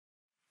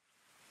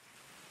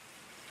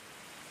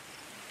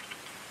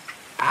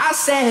I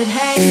said,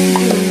 hey,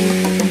 you,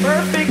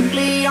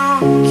 perfectly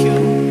on cue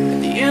at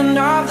the end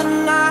of the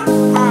night.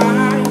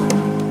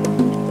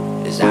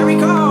 As I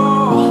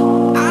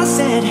recall, I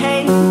said,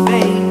 hey,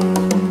 babe,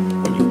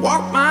 when you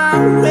walked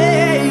my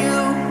way,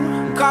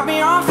 you caught me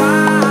on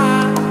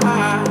fire.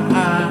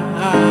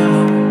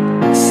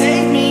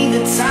 Save me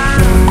the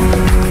time,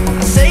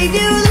 I save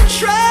you the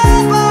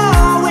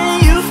trouble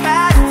when you've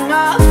had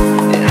enough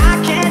and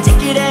I can't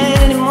take it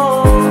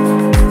anymore.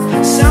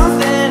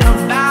 Something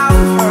about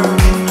her,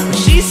 when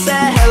she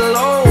said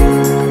hello,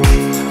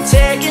 I'm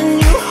taking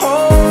you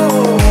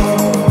home.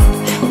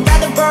 I'd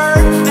rather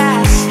burn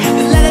fast than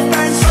let it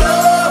burn slow.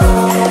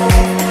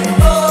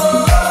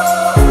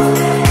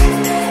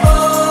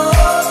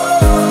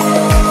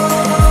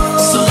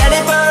 So let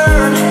it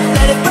burn,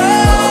 baby.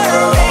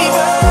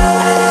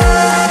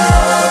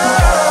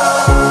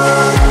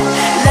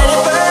 Let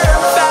it burn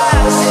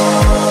fast.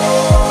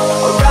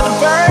 I'd rather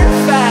burn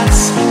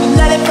fast than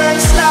let it burn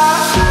slow.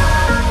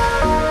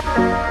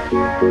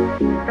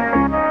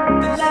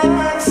 Than let it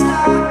burn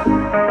slow.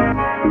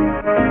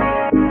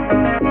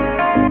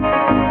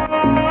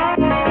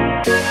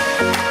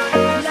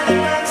 Than let it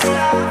burn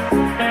slow.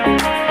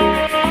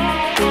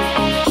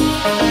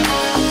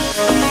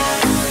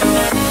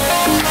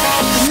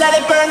 Than let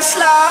it burn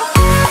slow.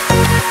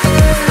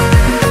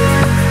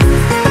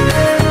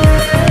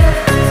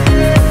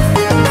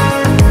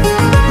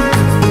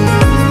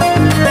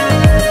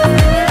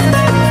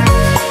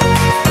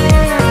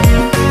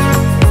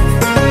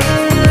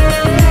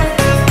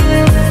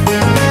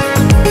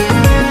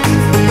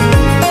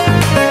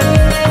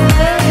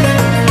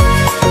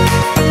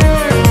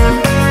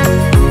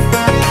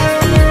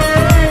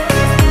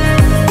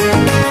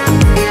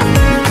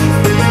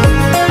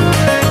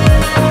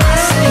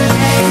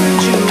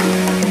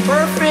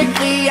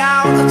 Perfectly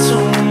out of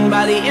tune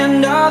by the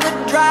end of the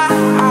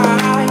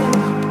drive.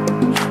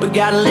 We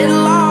got a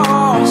little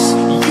lost,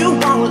 you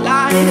won't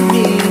lie to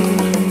me,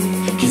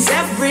 'cause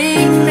every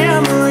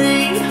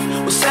memory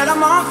will set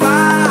them on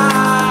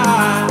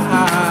fire.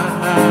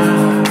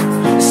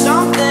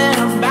 Something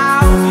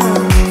about her,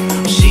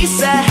 she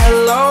said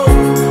hello,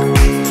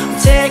 I'm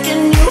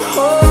taking you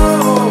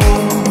home.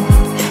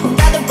 I'd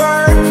rather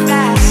burn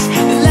fast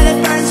than let it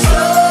burn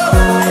slow.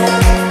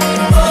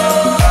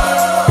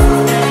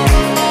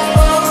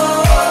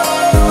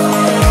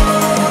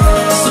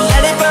 So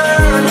let it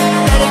burn,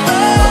 baby.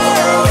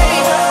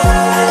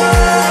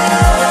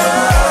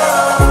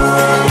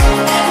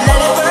 Let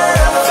it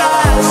burn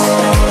fast.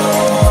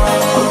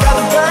 I'd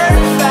rather burn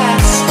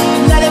fast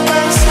than let it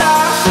burn slow.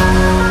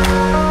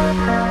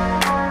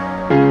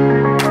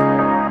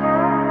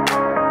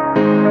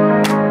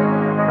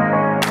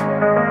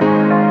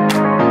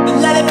 Than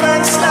let it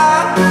burn slow.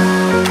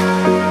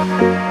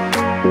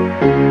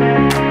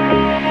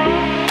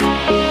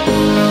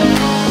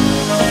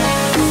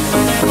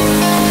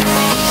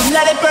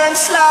 Let it burn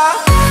slow.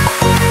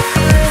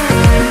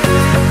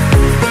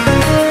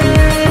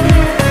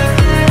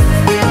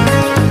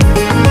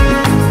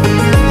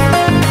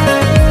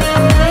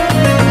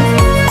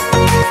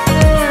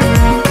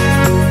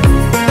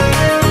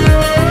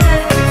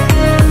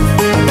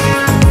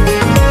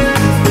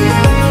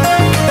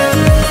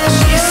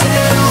 She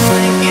said, don't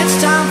think it's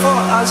time for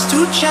us to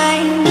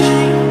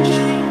change,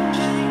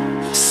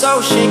 so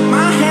shake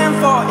my hand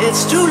for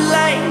it's too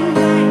late.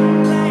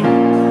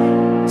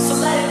 So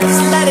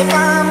let it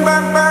burn,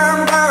 burn, burn,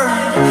 burn.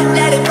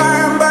 Let it burn.